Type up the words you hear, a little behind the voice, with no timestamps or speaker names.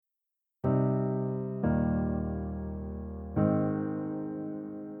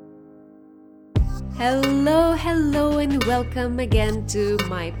Hello, and welcome again to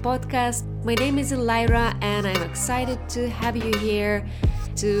my podcast. My name is Elira, and I'm excited to have you here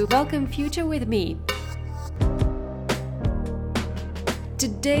to welcome Future with me.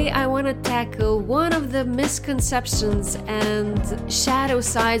 Today, I want to tackle one of the misconceptions and shadow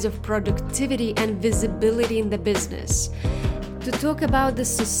sides of productivity and visibility in the business. To talk about the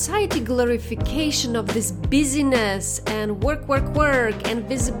society glorification of this busyness and work, and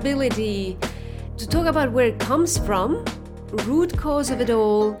visibility. To talk about where it comes from, root cause of it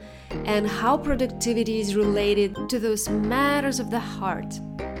all, and how productivity is related to those matters of the heart.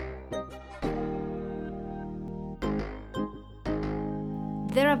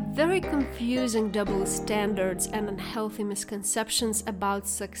 There are very confusing double standards and unhealthy misconceptions about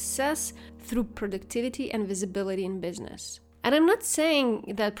success through productivity and visibility in business. And I'm not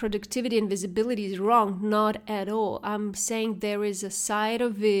saying that productivity and visibility is wrong, not at all. I'm saying there is a side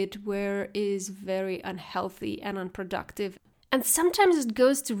of it where it is very unhealthy and unproductive. And sometimes it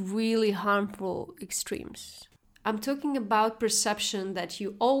goes to really harmful extremes. I'm talking about perception that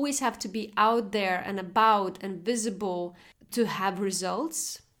you always have to be out there and about and visible to have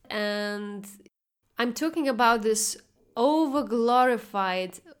results. And I'm talking about this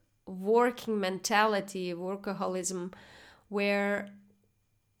over-glorified working mentality, workaholism, where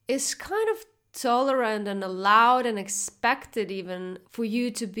it's kind of tolerant and allowed and expected even for you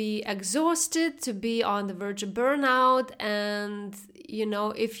to be exhausted, to be on the verge of burnout, and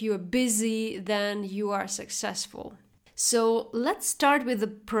if you're busy, then you are successful. So let's start with the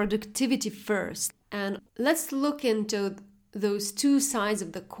productivity first, and let's look into those two sides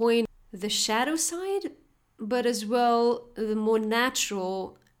of the coin, the shadow side, but as well the more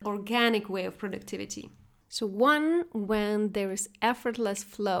natural, organic way of productivity. So one, when there is effortless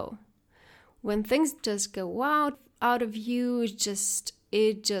flow, when things just go out of you,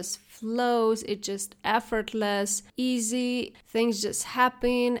 it just flows, it's just effortless, easy, things just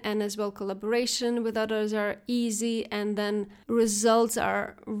happen, and as well collaboration with others are easy, and then results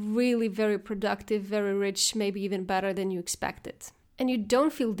are really very productive, very rich, maybe even better than you expected. And you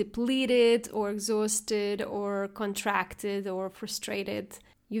don't feel depleted or exhausted or contracted or frustrated.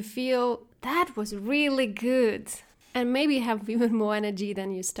 You feel that was really good and maybe have even more energy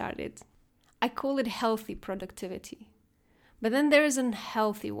than you started. I call it healthy productivity. But then there is an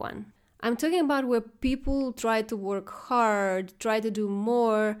unhealthy one. I'm talking about where people try to work hard, try to do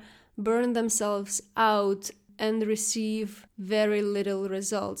more, burn themselves out, and receive very little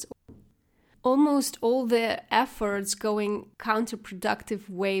results. Almost all their efforts going counterproductive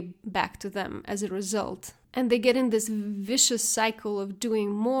way back to them as a result. And they get in this vicious cycle of doing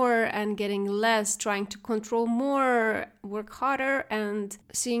more and getting less, trying to control more, work harder, and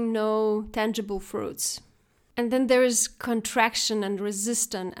seeing no tangible fruits. And then there is contraction and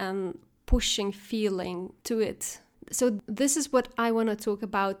resistance and pushing feeling to it. So this is what I want to talk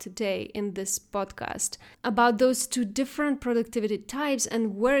about today in this podcast, about those two different productivity types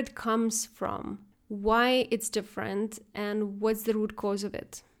and where it comes from, why it's different, and what's the root cause of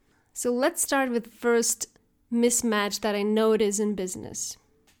it. So let's start with first mismatch that I notice in business.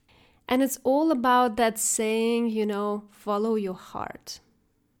 And it's all about that saying, follow your heart.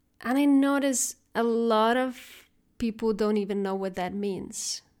 And I notice a lot of people don't even know what that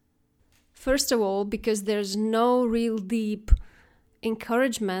means. First of all, because there's no real deep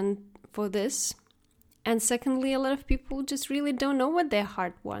encouragement for this. And secondly, a lot of people just really don't know what their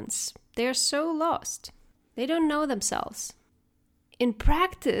heart wants. They're so lost. They don't know themselves. In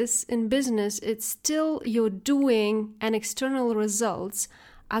practice, in business, it's still your doing and external results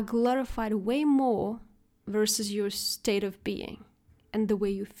are glorified way more versus your state of being and the way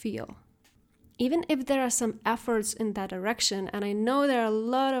you feel. Even if there are some efforts in that direction, and I know there are a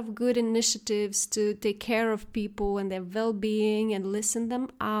lot of good initiatives to take care of people and their well-being and listen them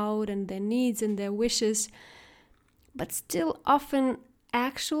out and their needs and their wishes, but still often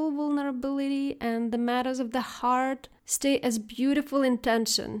actual vulnerability and the matters of the heart stay as beautiful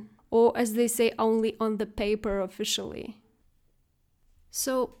intention, or as they say, only on the paper officially.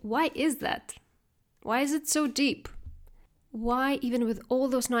 So why is that? Why is it so deep? Why, even with all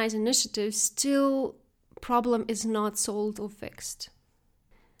those nice initiatives, still problem is not solved or fixed?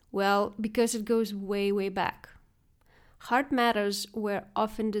 Well, because it goes way, way back. Heart matters were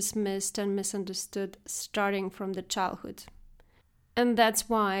often dismissed and misunderstood starting from the childhood. And that's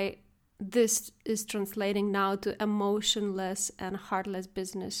why this is translating now to emotionless and heartless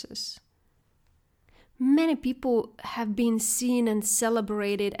businesses. Many people have been seen and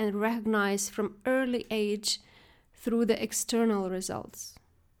celebrated and recognized from early age through the external results.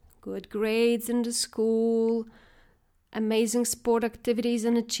 Good grades in the school, amazing sport activities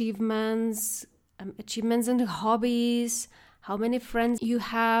and achievements, achievements and hobbies, how many friends you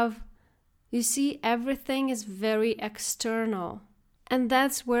have. You see, everything is very external. And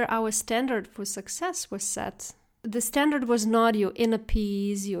that's where our standard for success was set. The standard was not your inner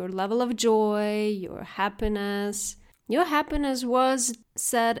peace, your level of joy, your happiness. Your happiness was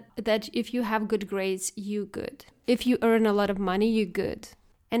said that if you have good grades, you good. If you earn a lot of money, you good.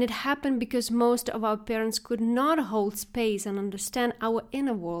 And it happened because most of our parents could not hold space and understand our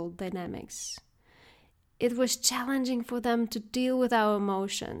inner world dynamics. It was challenging for them to deal with our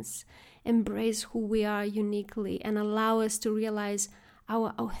emotions, embrace who we are uniquely, and allow us to realize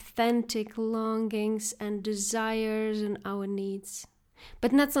our authentic longings and desires and our needs.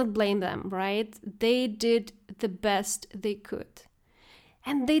 But let's not blame them, right? They did the best they could.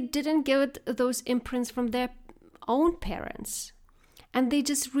 And they didn't get those imprints from their own parents. And they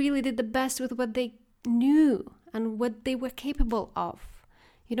just really did the best with what they knew and what they were capable of.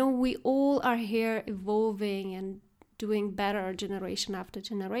 You know, we all are here evolving and doing better generation after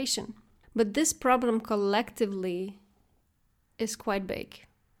generation. But this problem collectively is quite big.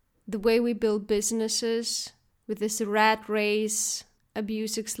 The way we build businesses with this rat race,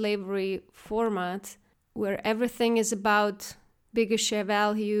 abusive slavery format, where everything is about bigger share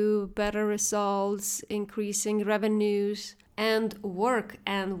value, better results, increasing revenues, and work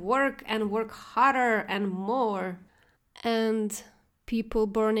harder and more, and people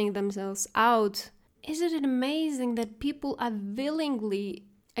burning themselves out. Isn't it amazing that people are willingly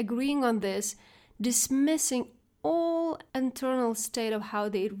agreeing on this, dismissing all internal state of how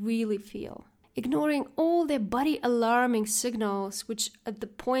they really feel, ignoring all their body alarming signals, which at the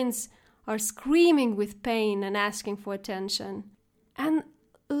points are screaming with pain and asking for attention, and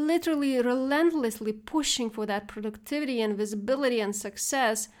literally relentlessly pushing for that productivity and visibility and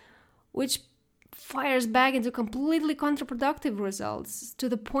success, which fires back into completely counterproductive results to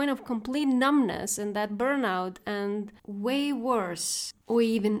the point of complete numbness and that burnout and way worse or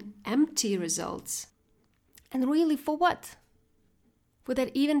even empty results. And really, for what? For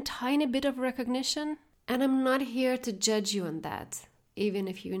that even tiny bit of recognition? And I'm not here to judge you on that, even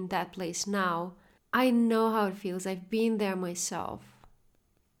if you're in that place now. I know how it feels. I've been there myself.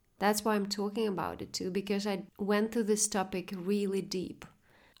 That's why I'm talking about it too, because I went through this topic really deep.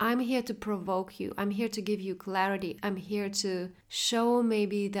 I'm here to provoke you. I'm here to give you clarity. I'm here to show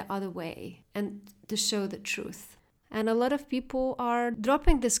maybe the other way and to show the truth. And a lot of people are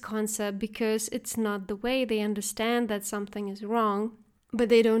dropping this concept because it's not the way. They understand that something is wrong, but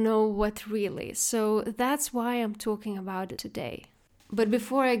they don't know what really. So that's why I'm talking about it today. But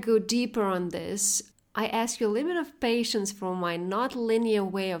before I go deeper on this, I ask you a little bit of patience for my not linear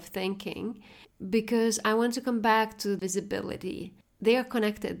way of thinking, because I want to come back to visibility. They are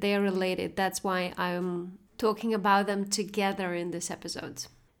connected, they are related. That's why I'm talking about them together in this episode.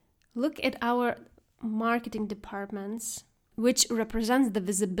 Look at our marketing departments, which represents the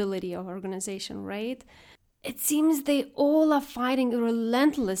visibility of organization, right? It seems they all are fighting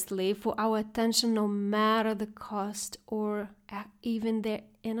relentlessly for our attention, no matter the cost or even their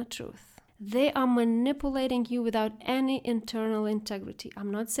inner truth. They are manipulating you without any internal integrity.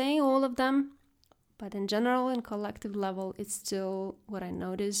 I'm not saying all of them, but in general and collective level, it's still what I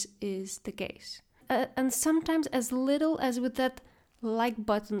notice is the case. And sometimes as little as with that like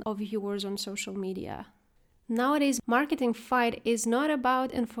button of yours on social media. Nowadays, marketing fight is not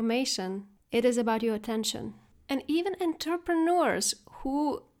about information. It is about your attention. And even entrepreneurs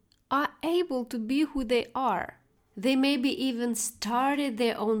who are able to be who they are. They maybe even started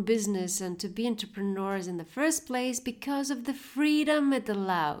their own business and to be entrepreneurs in the first place because of the freedom it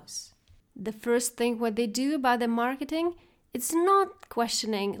allows. The first thing what they do about their marketing, it's not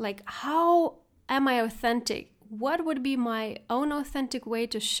questioning like, how am I authentic? What would be my own authentic way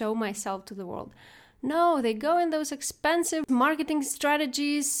to show myself to the world? No, they go in those expensive marketing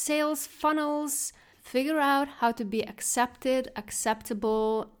strategies, sales funnels, figure out how to be accepted,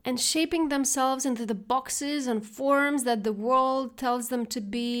 acceptable, and shaping themselves into the boxes and forms that the world tells them to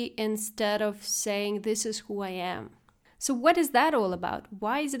be instead of saying, this is who I am. So what is that all about?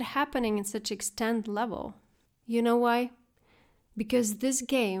 Why is it happening in such extent level? You know why? Because this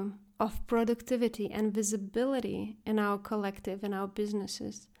game of productivity and visibility in our collective, in our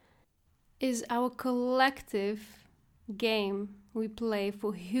businesses, is our collective game we play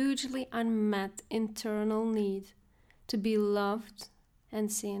for hugely unmet internal need to be loved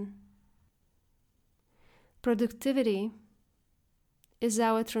and seen. Productivity is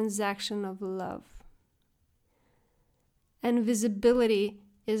our transaction of love. And visibility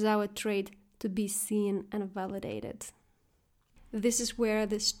is our trait to be seen and validated. This is where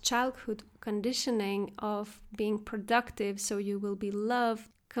this childhood conditioning of being productive so you will be loved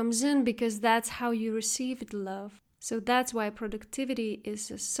comes in because that's how you received love. So that's why productivity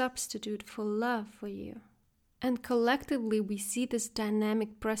is a substitute for love for you. And collectively, we see this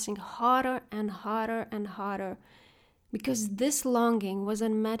dynamic pressing harder and harder and harder because this longing was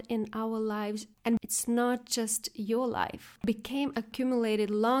unmet in our lives, and it's not just your life. It became accumulated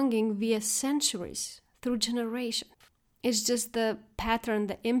longing via centuries, through generations. It's just the pattern,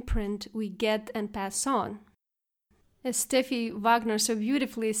 the imprint we get and pass on. As Steffi Wagner so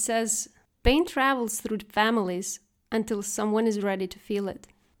beautifully says, pain travels through families until someone is ready to feel it.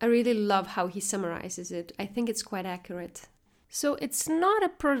 I really love how he summarizes it. I think it's quite accurate. So it's not a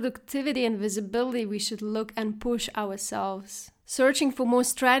productivity and visibility we should look and push ourselves. Searching for more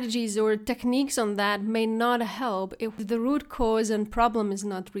strategies or techniques on that may not help if the root cause and problem is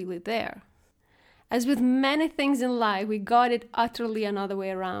not really there. As with many things in life, we got it utterly another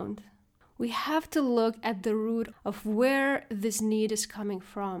way around. We have to look at the root of where this need is coming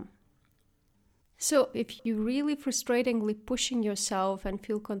from. So if you're really frustratingly pushing yourself and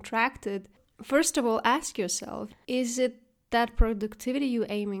feel contracted, first of all, ask yourself, is it that productivity you're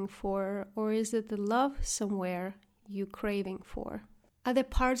aiming for, or is it the love somewhere you're craving for? Are there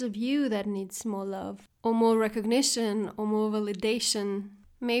parts of you that needs more love, or more recognition, or more validation?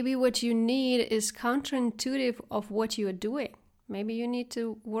 Maybe what you need is counterintuitive of what you are doing. Maybe you need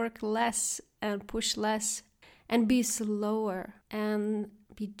to work less and push less and be slower and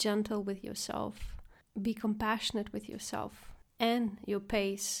be gentle with yourself. Be compassionate with yourself and your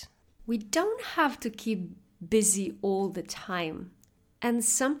pace. We don't have to keep busy all the time. And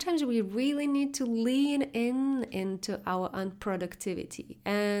sometimes we really need to lean into our unproductivity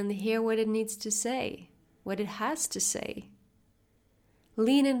and hear what it needs to say, what it has to say.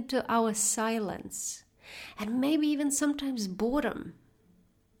 Lean into our silence and maybe even sometimes boredom.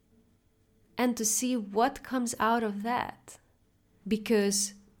 And to see what comes out of that.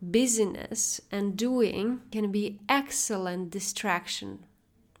 Because busyness and doing can be excellent distraction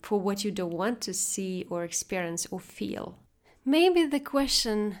for what you don't want to see or experience or feel. Maybe the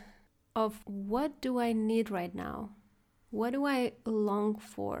question of what do I need right now? What do I long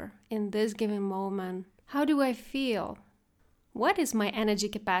for in this given moment? How do I feel? What is my energy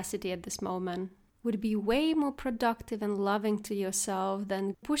capacity at this moment? Would be way more productive and loving to yourself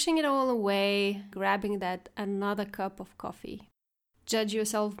than pushing it all away, grabbing that another cup of coffee. Judge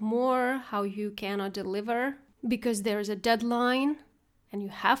yourself more how you cannot deliver because there's a deadline and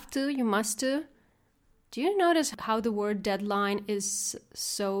you must do. Do you notice how the word deadline is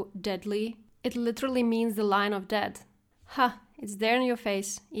so deadly? It literally means the line of death. It's there in your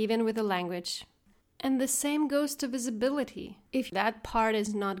face, even with the language. And the same goes to visibility. If that part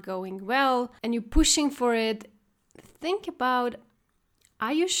is not going well and you're pushing for it, think about,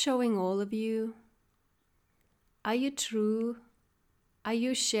 are you showing all of you? Are you true? Are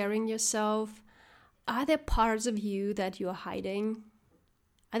you sharing yourself? Are there parts of you that you're hiding?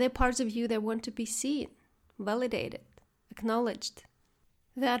 Are there parts of you that want to be seen, validated, acknowledged?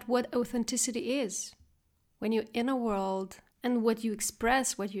 That's what authenticity is. When you're in a world and what you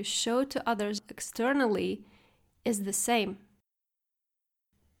express, what you show to others externally is the same.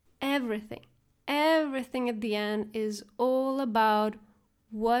 Everything at the end is all about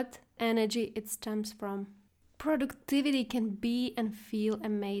what energy it stems from. Productivity can be and feel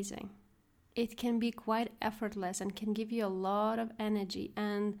amazing. It can be quite effortless and can give you a lot of energy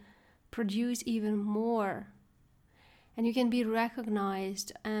and produce even more. And you can be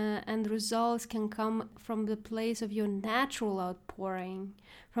recognized and the results can come from the place of your natural outpouring,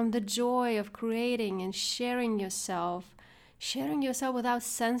 from the joy of creating and sharing yourself without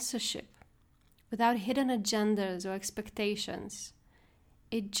censorship, without hidden agendas or expectations.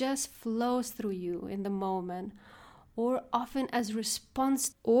 It just flows through you in the moment, or often as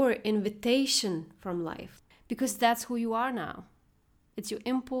response or invitation from life, because that's who you are now. It's your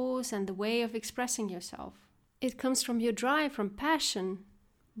impulse and the way of expressing yourself. It comes from your drive, from passion,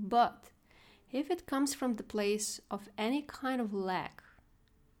 but if it comes from the place of any kind of lack,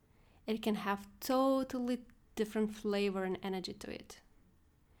 it can have totally different flavor and energy to it.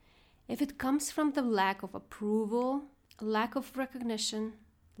 If it comes from the lack of approval, lack of recognition,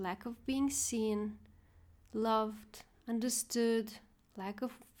 lack of being seen, loved, understood, lack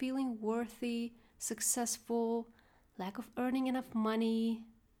of feeling worthy, successful, lack of earning enough money,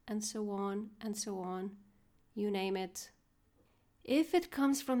 and so on, you name it. If it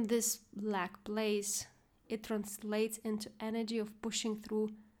comes from this lack place, it translates into energy of pushing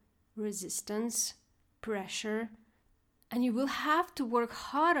through resistance, pressure, and you will have to work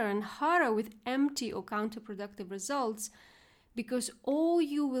harder and harder with empty or counterproductive results, because all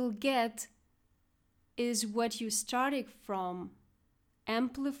you will get is what you started from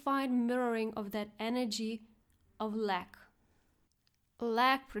amplified mirroring of that energy of lack.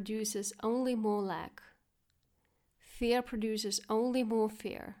 Lack produces only more lack. Fear produces only more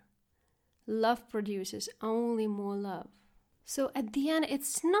fear. Love produces only more love. So at the end,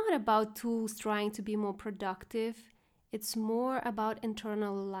 it's not about tools trying to be more productive. It's more about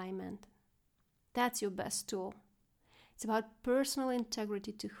internal alignment. That's your best tool. It's about personal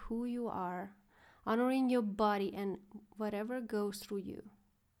integrity to who you are, honoring your body and whatever goes through you.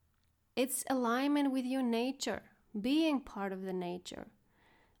 It's alignment with your nature, being part of the nature,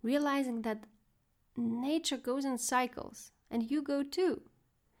 realizing that nature goes in cycles and you go too.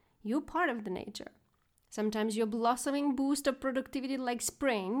 You're part of the nature. Sometimes you're blossoming boost of productivity like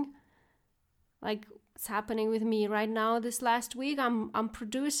spring, like it's happening with me right now. This last week, I'm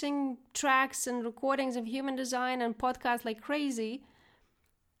producing tracks and recordings of human design and podcasts like crazy.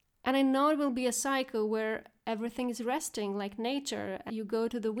 And I know it will be a cycle where everything is resting like nature. You go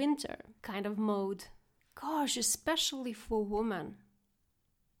to the winter kind of mode. Gosh, especially for women.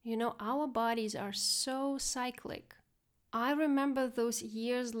 You know, our bodies are so cyclic. I remember those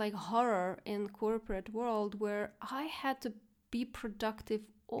years like horror in corporate world where I had to be productive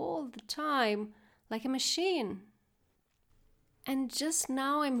all the time like a machine. And just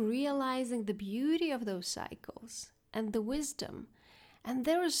now I'm realizing the beauty of those cycles and the wisdom. And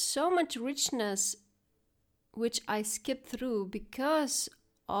there is so much richness which I skipped through because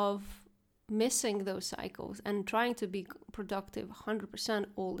of missing those cycles and trying to be productive 100%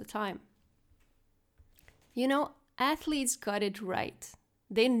 all the time. You know, athletes got it right.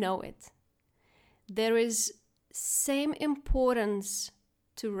 They know it. There is same importance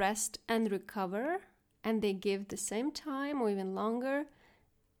to rest and recover, and they give the same time or even longer,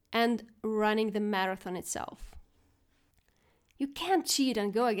 and running the marathon itself. You can't cheat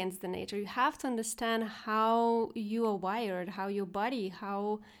and go against the nature. You have to understand how you are wired, how your body,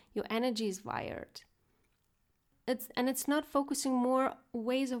 how your energy is wired. It's not focusing more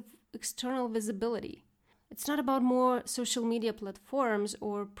ways of external visibility. It's not about more social media platforms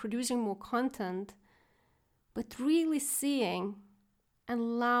or producing more content, but really seeing and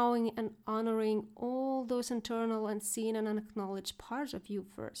allowing and honoring all those internal unseen and unacknowledged parts of you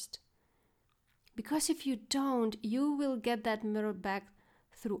first. Because if you don't, you will get that mirror back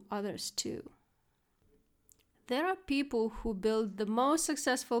through others too. There are people who build the most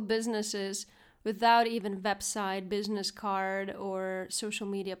successful businesses without even website, business card, or social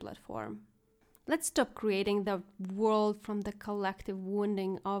media platform. Let's stop creating the world from the collective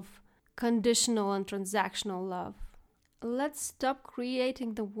wounding of conditional and transactional love. Let's stop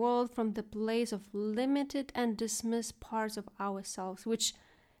creating the world from the place of limited and dismissed parts of ourselves, which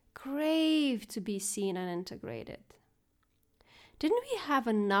crave to be seen and integrated. Didn't we have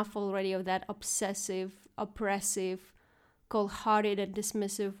enough already of that obsessive, oppressive, cold-hearted and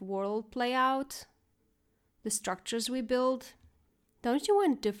dismissive world play out? The structures we build? Don't you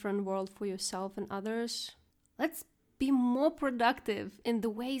want a different world for yourself and others? Let's be more productive in the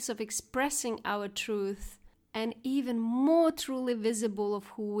ways of expressing our truth and even more truly visible of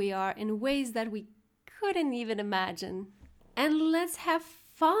who we are in ways that we couldn't even imagine. And let's have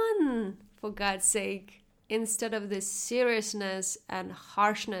fun, for God's sake, instead of this seriousness and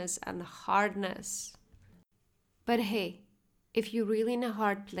harshness and hardness. But hey, if you're really in a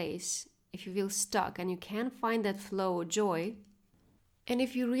hard place, if you feel stuck and you can't find that flow or joy, and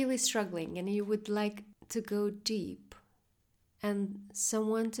if you're really struggling and you would like to go deep and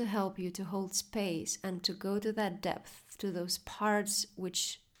someone to help you to hold space and to go to that depth, to those parts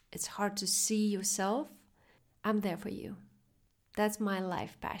which it's hard to see yourself, I'm there for you. That's my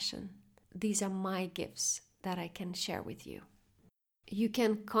life passion. These are my gifts that I can share with you. You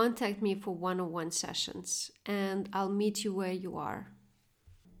can contact me for one-on-one sessions and I'll meet you where you are.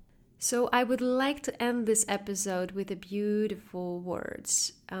 So I would like to end this episode with the beautiful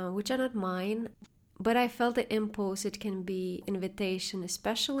words, which are not mine, but I felt the impulse it can be invitation,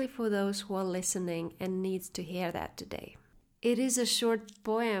 especially for those who are listening and needs to hear that today. It is a short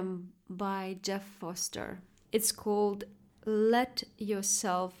poem by Jeff Foster. It's called Let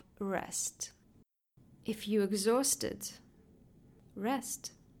Yourself Rest. If you're exhausted,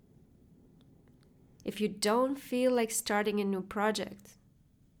 rest. If you don't feel like starting a new project,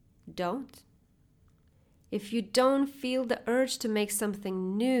 don't. If you don't feel the urge to make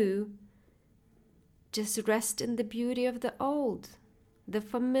something new, just rest in the beauty of the old, the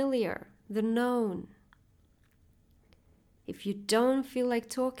familiar, the known. If you don't feel like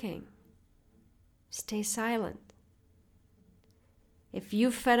talking, stay silent. If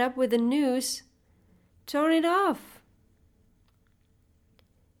you're fed up with the news, turn it off.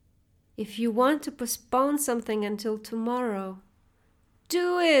 If you want to postpone something until tomorrow,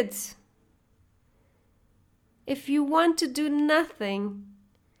 do it. If you want to do nothing,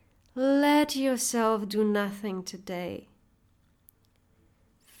 let yourself do nothing today.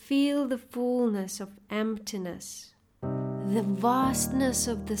 Feel the fullness of emptiness, the vastness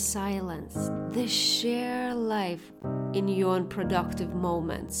of the silence, the sheer life in your unproductive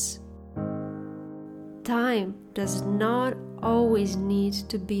moments. Time does not always need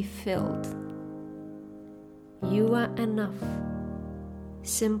to be filled. You are enough,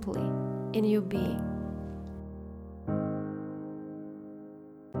 simply in your being.